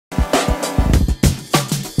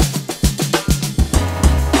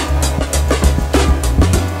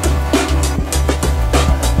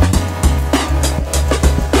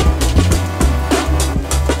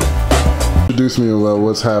introduce me about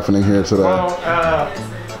what's happening here today. Well,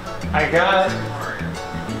 I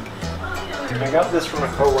got this from a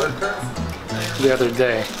coworker the other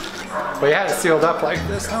day, but he had it sealed up like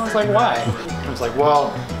this, and I was like, why? I was like,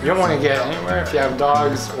 well, you don't want to get anywhere if you have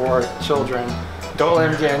dogs or children. Don't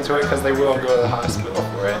let them get into it because they will go to the hospital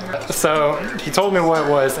for it. So he told me what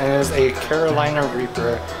it was, and it is a Carolina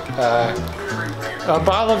Reaper, a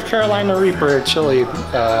bottle of Carolina Reaper chili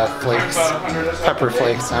flakes, pepper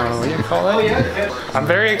flakes, I don't know what you call it. I'm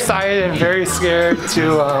very excited and very scared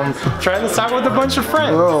to try this out with a bunch of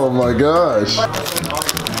friends. Oh my gosh.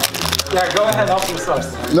 Yeah, go ahead, help yourself.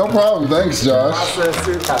 No problem, thanks Josh. That's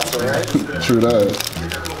the soup passer, right? True that.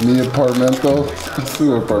 Mi apartamento,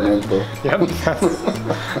 su apartamento. Yep,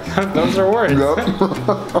 those are words.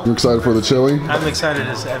 Yep. You excited for the chili? I'm excited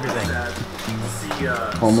as everything.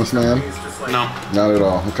 Homeless man? No. Not at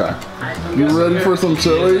all, okay. You ready for some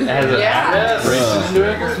chili? Yes.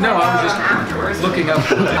 No, I was just looking up.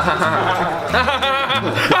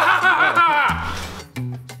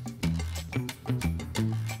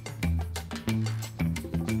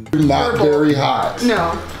 Not very hot.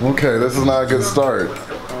 No. Okay, this is not a good start.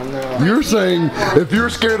 Oh no. You're saying if you're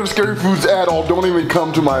scared of scary foods at all, don't even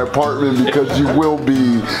come to my apartment because you will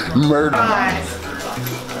be murdered.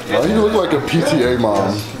 Well, you look like a PTA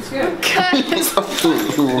mom. If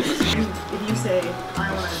you say,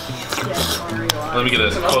 I want to get Mario. Let me get a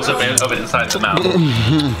close-up of it inside the mouth.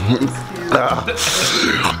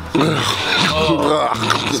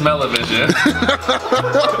 Oh, smell of it,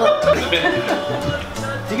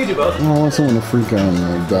 You can do both. I don't want someone to freak out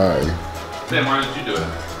and die. Sam, why don't you do it?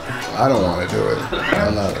 I don't want to do it.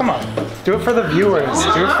 I'm not. Come on, do it for the viewers.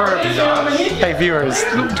 Do it for, hey viewers,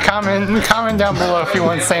 comment down below if you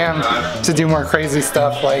want Sam to do more crazy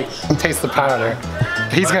stuff like taste the powder.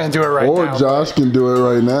 He's gonna do it right now. Or Josh can do it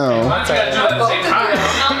right now. Why don't you guys do it at the same time?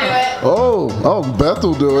 I'll do it. Oh, Beth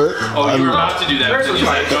will do it. Oh, you were about to do that, but then you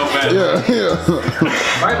said go fast. Yeah.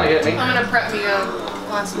 Finally hit me. I'm gonna prep me a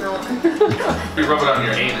glass of milk. You rub it on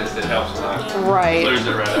your anus, it helps a lot. Right. Clears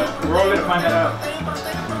it right up. We're all gonna find that out.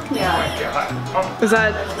 Yeah. Is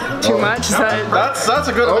that too much? Is that... That's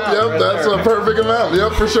a good Oh, amount. yep, right that's there. a perfect amount.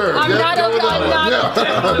 Yep, for sure. I'm Yep, not go with okay, that I'm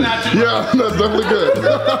one. not Yeah, that's definitely good.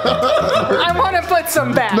 I want to put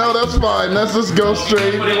some back. No, that's fine. Let's just go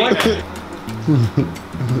straight.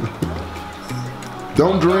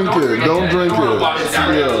 Don't drink it. Don't drink it.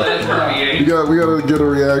 Yeah. We gotta get a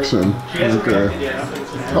reaction. Okay.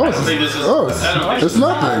 Oh, it's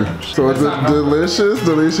nothing. So is it delicious?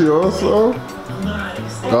 Delicioso?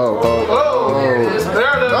 Oh. There it is.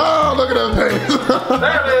 Oh, look at that face.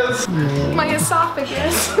 There it is. My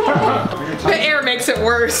esophagus. The air makes it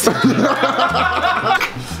worse.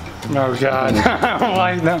 Oh God, I don't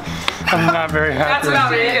like that. I'm not very happy. That's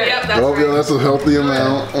about it. Yep, that's Oh, right. yeah, that's a healthy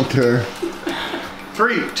amount. Okay.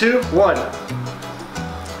 3, 2, 1.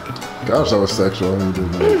 Gosh, that was sexual. You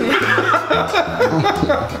did that.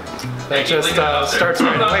 It just starts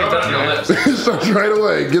right away, doesn't it? It starts right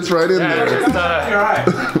away. Gets right in Yeah, there. just,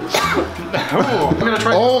 I'm gonna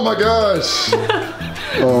try. Oh my gosh.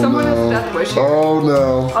 Oh Someone is no. death wishing. Oh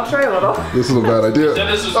no. I'll try a little. This is a bad idea.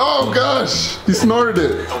 Oh gosh. He snorted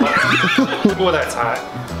it. Oh, that's hot.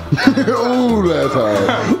 Ooh, that's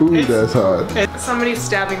hot. Ooh, that's hot. Somebody's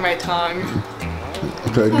stabbing my tongue.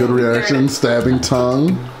 Okay, good reaction. Stabbing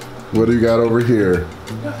tongue. What do you got over here?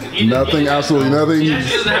 Nothing, absolutely nothing. She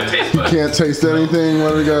doesn't have taste You buds. can't taste anything.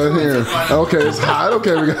 What do we got here? Okay, it's hot.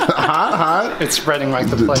 Okay, we got hot. It's spreading like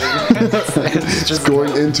the plague. It's Just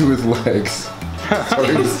going into his legs.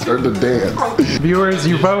 Starting to dance. Viewers,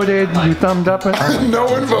 you voted. You thumbed up it. No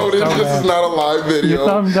one voted. This is not a live You video.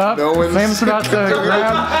 thumbed up. No one's. Sam's about to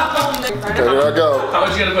grab. Okay, here I go. How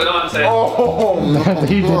much you gonna put on, Sam? Oh no.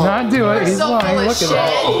 He did not do it. He's So lying. full of Look at shit.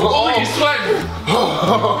 that. Oh, he's sweating.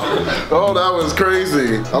 Oh, that was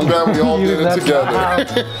crazy. I'm glad we all did it That's together.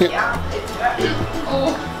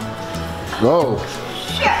 Oh,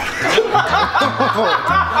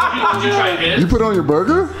 Did you try and get you it? put it on your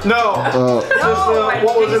burger? No.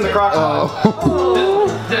 What was in the crock pot?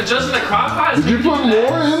 Just in the crock pot? Did you put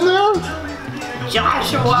more in there?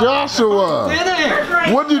 Joshua!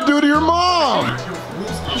 What'd you do to your mom?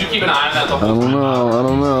 Did you keep an eye on that the I whole don't time? know. I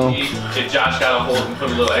don't know. If Josh got a hold and put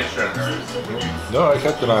a little extra in hers. No, I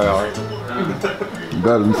kept an eye on it.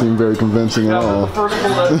 That didn't seem very convincing at all.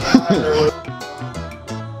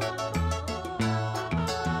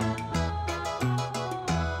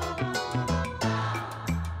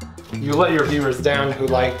 You let your viewers down who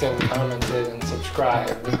liked and commented and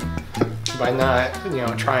subscribed by not,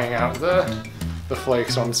 trying out the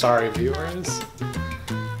flakes. So I'm sorry, viewers.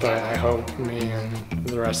 but I hope me and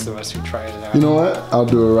the rest of us who tried it out. You know what? I'll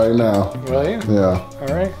do it right now. Will you? Yeah. All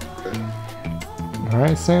right. All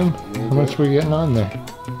right, Sam. How much are we getting on there?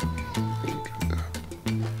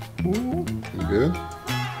 You good?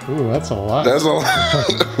 Ooh, that's a lot. That's a lot.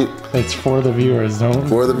 It's for the viewers, don't.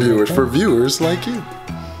 For the viewers. For viewers like you.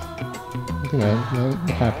 Look at that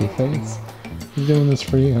happy face. He's doing this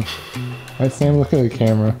for you. All right, Sam. Look at the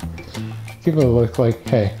camera. Give it a look like,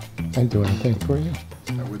 hey, I'd do anything for you.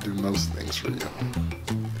 I would do most things for you.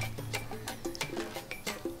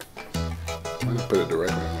 I'm gonna put it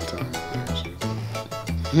directly on my tongue.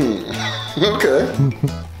 Okay.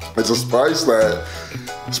 It's a spice that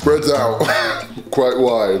spreads out quite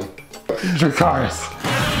wide. Dracarys.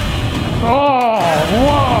 Oh,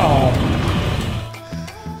 wow.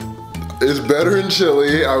 It's better in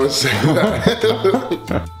chili, I would say that.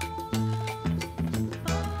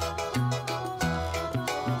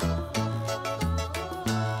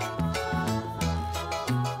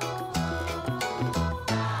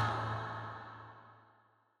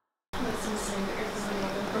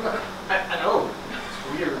 I know.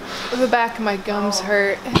 It's weird. The back of my gums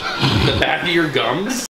hurt. The back of your gums?